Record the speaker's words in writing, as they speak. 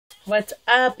What's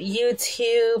up,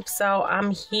 YouTube? So I'm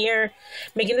here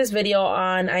making this video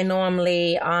on, I know I'm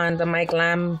late, on the my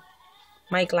glam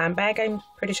bag. I'm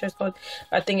pretty sure it's called.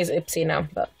 I think it's Ipsy now,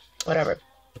 but whatever.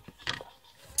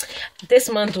 This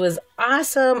month was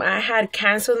awesome. I had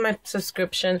canceled my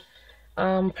subscription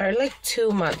probably like 2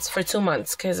 months, for 2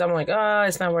 months, because I'm like, oh,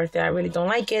 it's not worth it. I really don't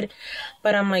like it.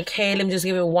 But I'm like, hey, let me just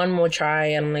give it one more try.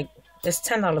 And I'm like, it's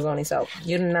 $10 only, so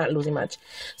you're not losing much.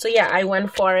 So yeah, I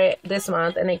went for it this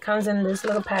month, and it comes in this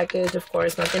little package. Of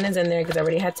course, nothing is in there because I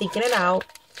already had taken it out.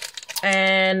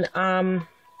 And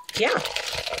yeah,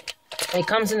 it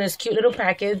comes in this cute little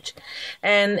package,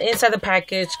 and inside the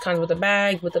package comes with a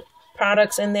bag with the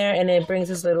products in there, and it brings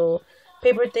this little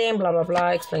paper thing, blah blah blah,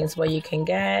 explains what you can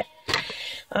get.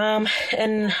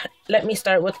 And let me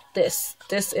start with this.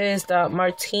 This is the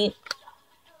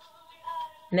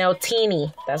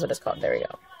Nailtini, that's what it's called. There we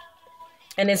go.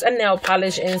 And it's a nail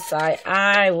polish inside.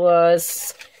 I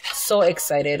was so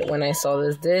excited when I saw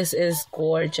this. This is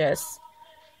gorgeous.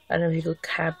 I don't know if you could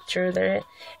capture that.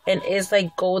 And it's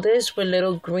like goldish with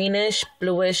little greenish,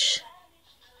 bluish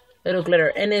little glitter.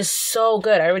 And it's so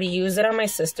good. I already used it on my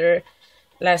sister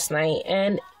last night.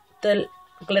 And the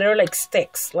glitter like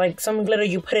sticks. Like some glitter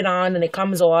you put it on and it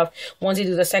comes off once you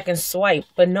do the second swipe.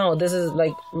 But no, this is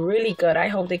like really good. I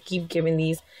hope they keep giving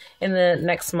these in the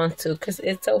next month too, because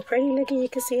it's so pretty. Look, you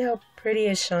can see how pretty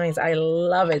it shines. I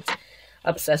love it.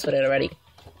 Obsessed with it already.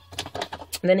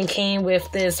 And then it came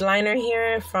with this liner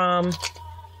here from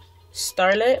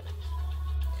Starlit,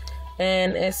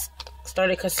 and it's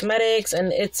Starlit Cosmetics,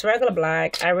 and it's regular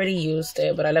black. I already used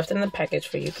it, but I left it in the package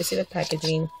for you. You can see the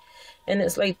packaging. And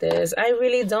it's like this. I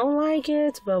really don't like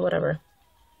it, but whatever.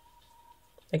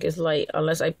 Like, it's light.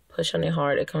 Unless I push on it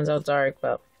hard, it comes out dark,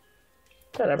 but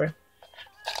whatever.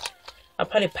 I'll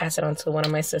probably pass it on to one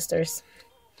of my sisters.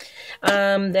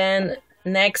 Then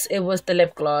next, it was the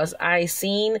lip gloss. I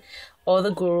seen all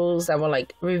the gurus that were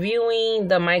like reviewing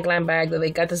the My Glam bag that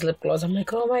they got this lip gloss. I'm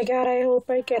like, oh my god, I hope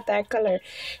I get that color,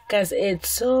 because it's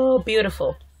so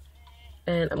beautiful.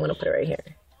 And I'm gonna put it right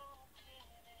here.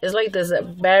 It's like this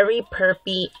very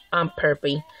purpley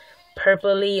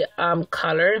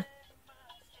color.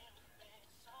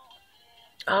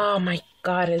 Oh my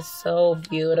god, it's so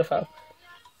beautiful.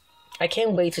 I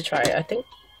can't wait to try it. I think,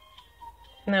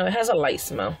 no, it has a light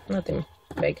smell, nothing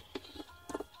big.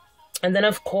 And then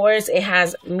of course it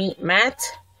has Meat Matte,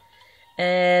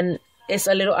 and it's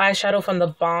a little eyeshadow from the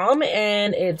Balm,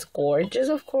 and it's gorgeous.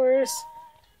 Of course,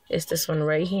 it's this one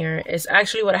right here. It's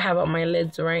actually what I have on my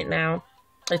lids right now.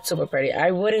 It's super pretty. I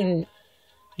wouldn't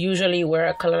usually wear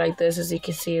a color like this. As you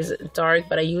can see, it's dark,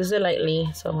 but I use it lightly,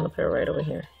 so I'm gonna put it right over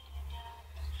here.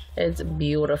 It's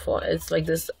beautiful. It's like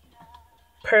this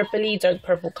purpley, dark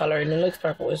purple color, and it looks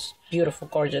purple. It's beautiful,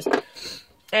 gorgeous.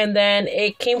 And then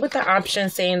it came with the option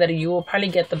saying that you will probably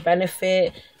get the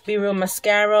Benefit Be Real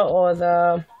mascara or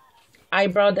the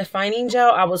eyebrow defining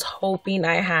gel. I was hoping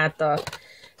I had the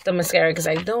mascara, because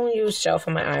I don't use gel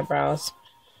for my eyebrows.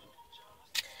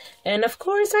 And of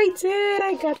course I did.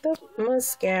 I got the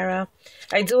mascara.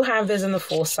 I do have this in the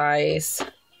full size.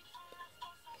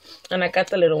 And I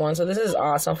got the little one. So this is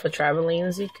awesome for traveling.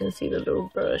 As you can see, the little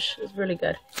brush is really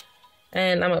good.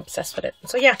 And I'm obsessed with it.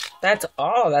 So yeah, that's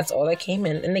all. That's all that came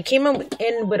in. And it came in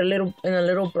with a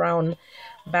little brown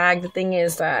bag. The thing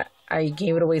is that I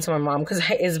gave it away to my mom because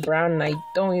it's brown and I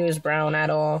don't use brown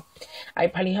at all. I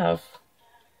probably have,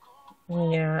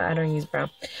 yeah, I don't use brown.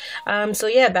 So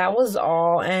yeah, that was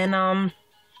all, and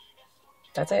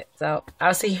that's it. So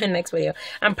I'll see you in the next video.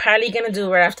 I'm probably gonna do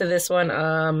right after this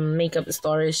one makeup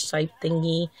storage type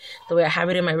thingy, the way I have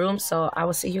it in my room. So I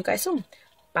will see you guys soon.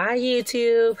 Bye,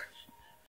 YouTube.